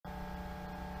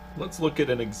Let's look at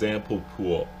an example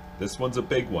pool. This one's a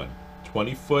big one,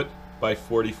 20 foot by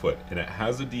 40 foot, and it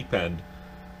has a deep end,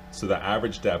 so the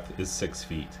average depth is 6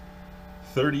 feet.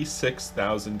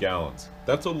 36,000 gallons.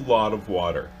 That's a lot of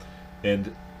water.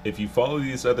 And if you follow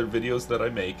these other videos that I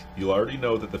make, you'll already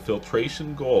know that the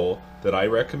filtration goal that I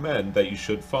recommend that you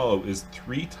should follow is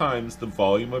 3 times the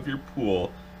volume of your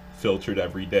pool filtered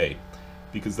every day,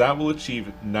 because that will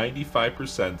achieve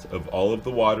 95% of all of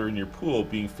the water in your pool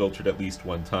being filtered at least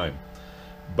one time.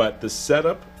 But the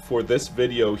setup for this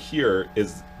video here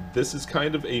is, this is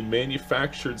kind of a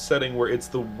manufactured setting where it's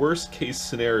the worst case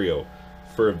scenario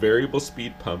for a variable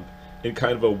speed pump and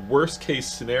kind of a worst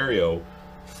case scenario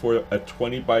for a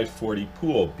 20 by 40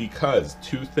 pool, because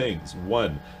two things.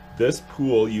 One, this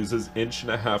pool uses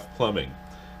 1.5-inch plumbing.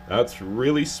 That's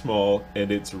really small,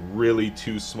 and it's really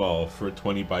too small for a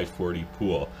 20 by 40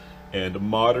 pool. And a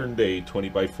modern day 20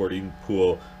 by 40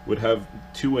 pool would have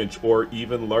 2-inch or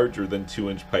even larger than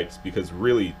 2-inch pipes, because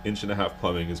really 1.5-inch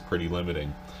plumbing is pretty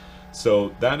limiting.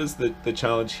 So that is the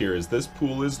challenge here, is this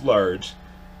pool is large,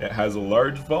 it has a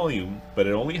large volume, but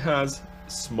it only has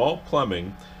small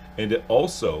plumbing, and it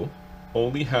also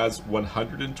only has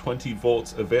 120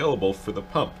 volts available for the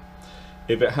pump.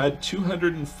 If it had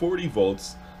 240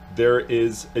 volts, there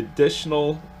is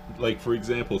additional, like for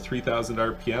example 3000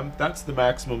 RPM, that's the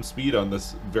maximum speed on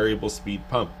this variable speed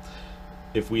pump.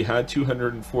 If we had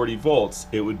 240 volts,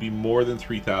 it would be more than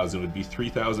 3000, it would be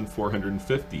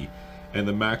 3450, and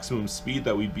the maximum speed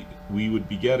that we would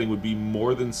be getting would be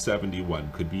more than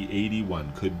 71, could be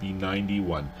 81, could be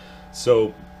 91.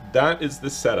 So that is the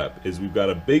setup, is we've got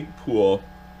a big pool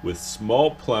with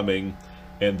small plumbing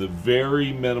and the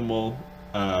very minimal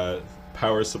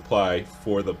power supply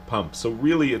for the pump. So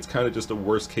really it's kind of just a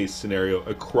worst case scenario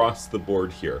across the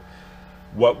board here.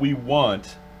 What we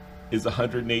want is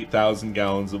 108,000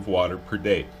 gallons of water per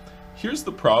day. Here's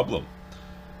the problem.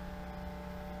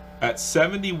 At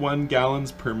 71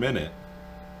 gallons per minute,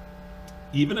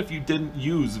 even if you didn't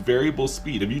use variable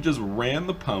speed, if you just ran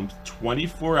the pump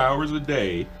 24 hours a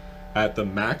day at the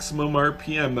maximum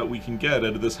RPM that we can get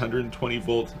out of this 120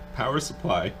 volt power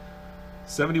supply,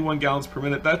 71 gallons per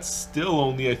minute, that's still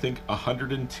only, I think,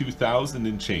 102,000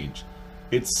 and change.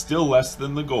 It's still less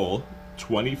than the goal,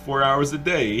 24 hours a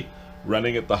day,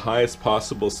 running at the highest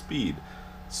possible speed.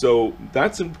 So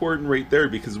that's important right there,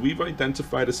 because we've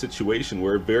identified a situation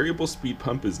where a variable speed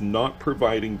pump is not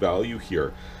providing value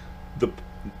here.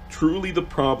 Truly the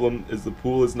problem is the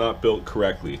pool is not built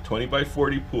correctly. 20 by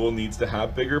 40 pool needs to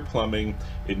have bigger plumbing,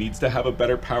 it needs to have a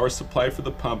better power supply for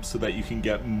the pump so that you can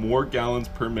get more gallons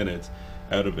per minute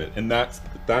out of it, and that's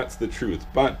the truth.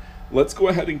 But let's go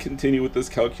ahead and continue with this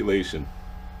calculation.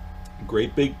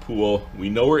 Great big pool, we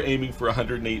know we're aiming for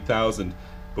 108,000,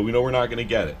 but we know we're not going to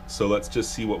get it, so let's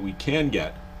just see what we can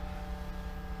get.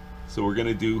 So we're going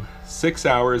to do 6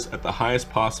 hours at the highest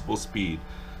possible speed,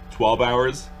 12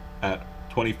 hours at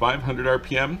 2500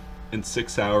 RPM, and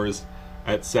 6 hours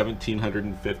at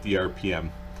 1750 RPM.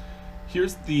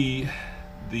 Here's the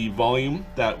volume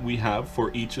that we have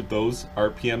for each of those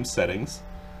RPM settings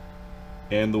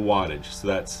and the wattage. So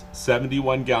that's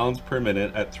 71 gallons per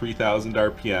minute at 3000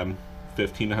 RPM,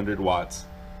 1500 watts.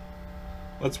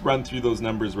 Let's run through those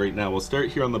numbers right now. We'll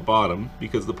start here on the bottom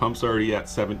because the pump's already at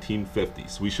 1750.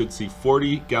 So we should see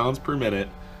 40 gallons per minute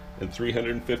and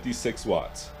 356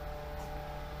 watts.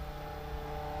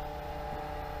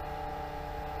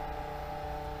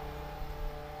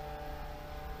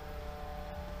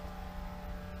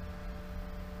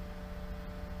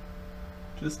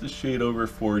 Just a shade over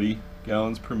 40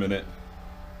 gallons per minute.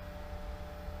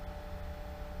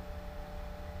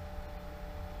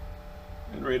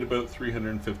 And right about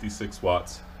 356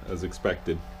 watts as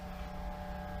expected.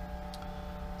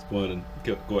 Let's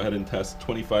go ahead and test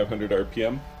 2500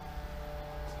 RPM.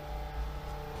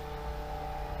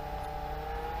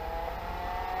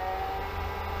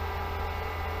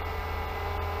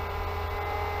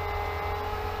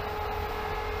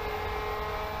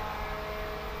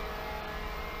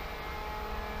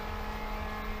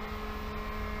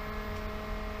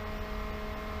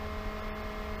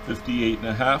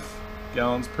 $58.5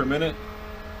 gallons per minute.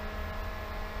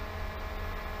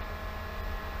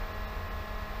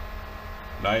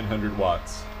 $900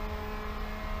 watts.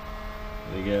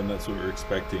 And again, that's what we're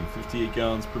expecting. 58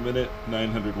 gallons per minute,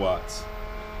 900 watts.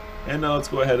 And now let's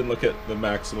go ahead and look at the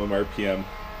maximum RPM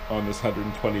on this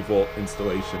 120 volt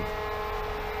installation.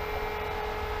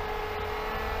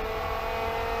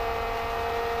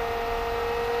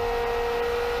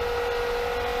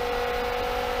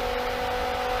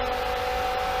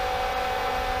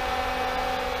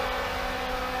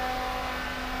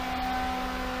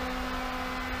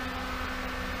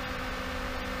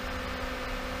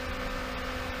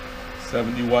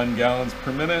 71 gallons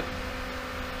per minute.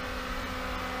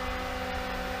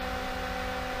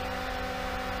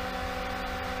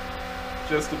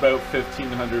 Just about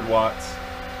 1500 watts.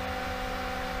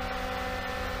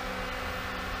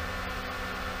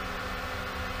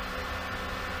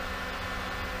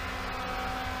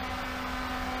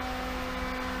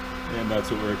 And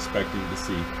that's what we're expecting to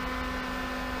see.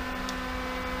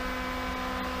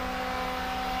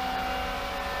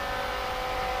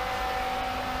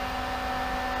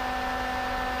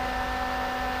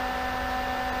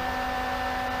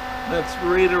 That's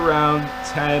right around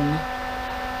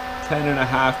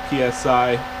 10.5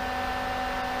 psi.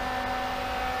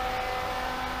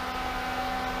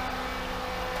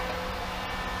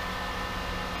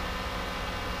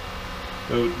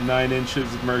 About 9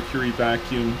 inches of mercury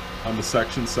vacuum on the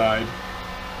suction side.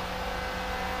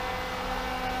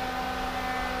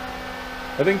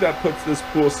 I think that puts this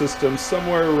pool system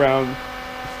somewhere around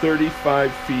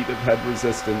 35 feet of head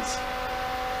resistance.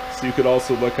 So you could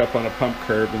also look up on a pump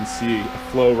curve and see a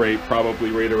flow rate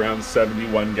probably right around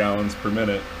 71 gallons per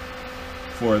minute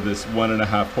for this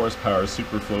 1.5 horsepower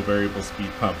Superflow variable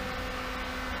speed pump.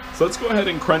 So let's go ahead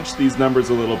and crunch these numbers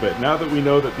a little bit. Now that we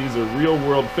know that these are real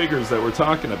world figures that we're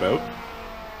talking about.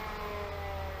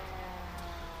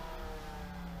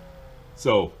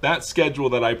 So that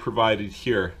schedule that I provided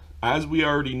here, as we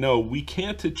already know, we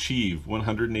can't achieve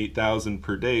 108,000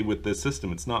 per day with this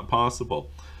system. It's not possible.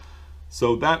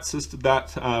 So that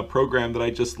program that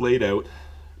I just laid out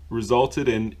resulted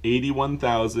in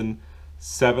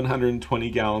 81,720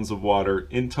 gallons of water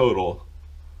in total,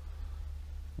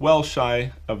 well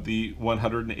shy of the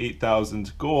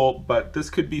 108,000 goal, but this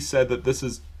could be said that this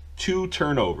is 2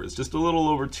 turnovers, just a little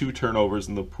over 2 turnovers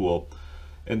in the pool.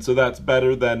 And so that's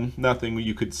better than nothing,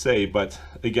 you could say, but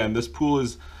again, this pool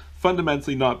is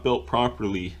fundamentally not built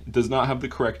properly. It does not have the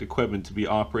correct equipment to be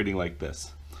operating like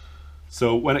this.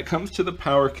 So when it comes to the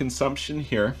power consumption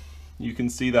here, you can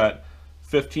see that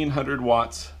 1500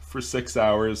 watts for 6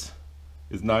 hours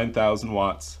is 9,000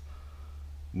 watts.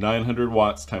 900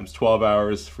 watts times 12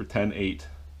 hours for 10.8,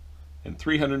 and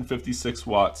 356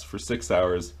 watts for 6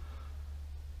 hours.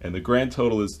 And the grand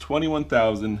total is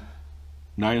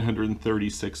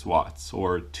 21,936 watts,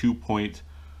 or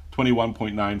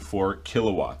 21.94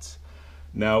 kilowatts.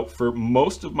 Now, for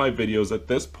most of my videos at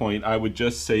this point, I would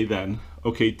just say then,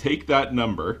 okay, take that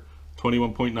number,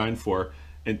 21.94,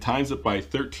 and times it by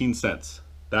 13 cents.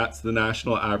 That's the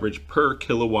national average per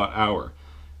kilowatt hour.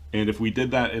 And if we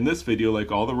did that in this video,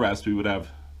 like all the rest, we would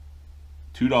have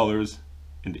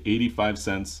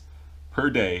 $2.85 per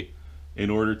day in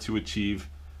order to achieve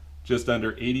just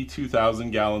under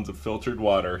 82,000 gallons of filtered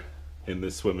water in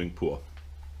this swimming pool.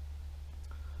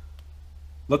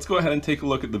 Let's go ahead and take a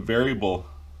look at the variable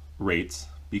rates,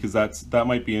 because that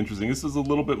might be interesting. This is a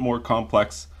little bit more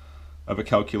complex of a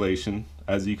calculation,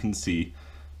 as you can see.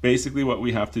 Basically what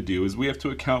we have to do is we have to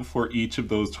account for each of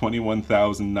those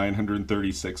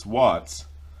 21,936 watts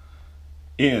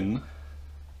in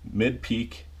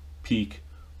mid-peak, peak,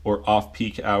 or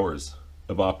off-peak hours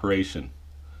of operation,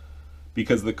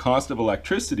 because the cost of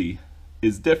electricity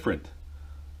is different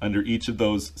under each of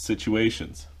those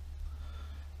situations.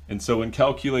 And so when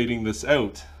calculating this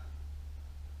out,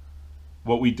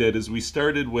 what we did is we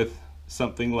started with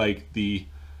something like the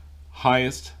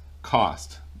highest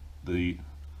cost, the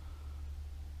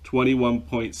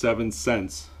 21.7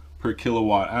 cents per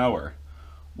kilowatt hour.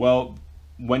 Well,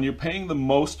 when you're paying the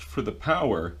most for the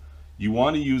power, you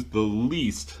want to use the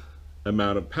least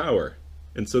amount of power.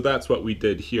 And so that's what we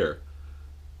did here.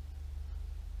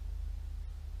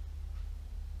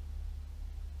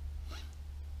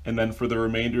 And then for the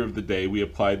remainder of the day, we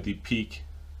applied the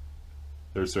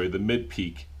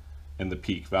mid-peak and the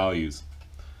peak values.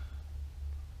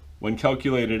 When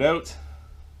calculated out,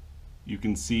 you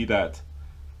can see that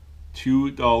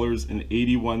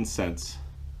 $2.81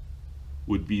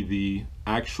 would be the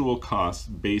actual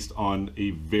cost based on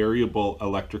a variable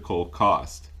electrical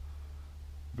cost,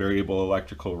 variable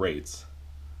electrical rates,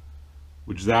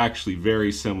 which is actually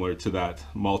very similar to that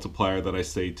multiplier that I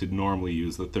say to normally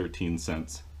use, the 13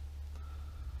 cents.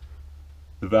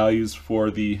 The values for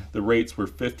the rates were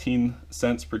 15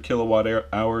 cents per kilowatt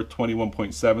hour,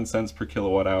 21.7 cents per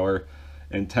kilowatt hour,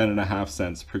 and 10.5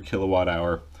 cents per kilowatt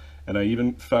hour. And I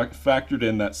even factored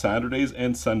in that Saturdays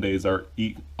and Sundays are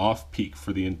off peak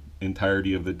for the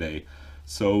entirety of the day.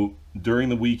 So during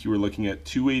the week, you were looking at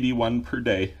 $2.81 per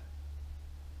day.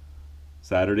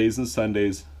 Saturdays and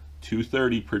Sundays,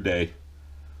 $2.30 per day.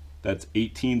 That's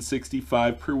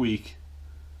 $18.65 per week,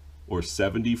 or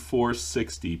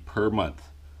 $74.60 per month.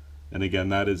 And again,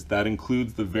 that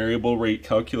includes the variable rate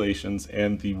calculations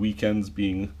and the weekends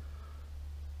being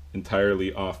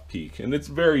entirely off peak. And it's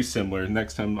very similar.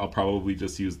 Next time I'll probably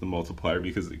just use the multiplier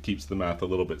because it keeps the math a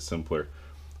little bit simpler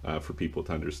for people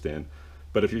to understand.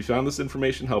 But if you found this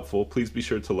information helpful, please be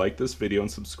sure to like this video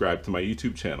and subscribe to my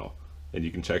YouTube channel. And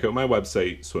you can check out my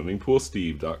website,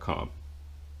 swimmingpoolsteve.com.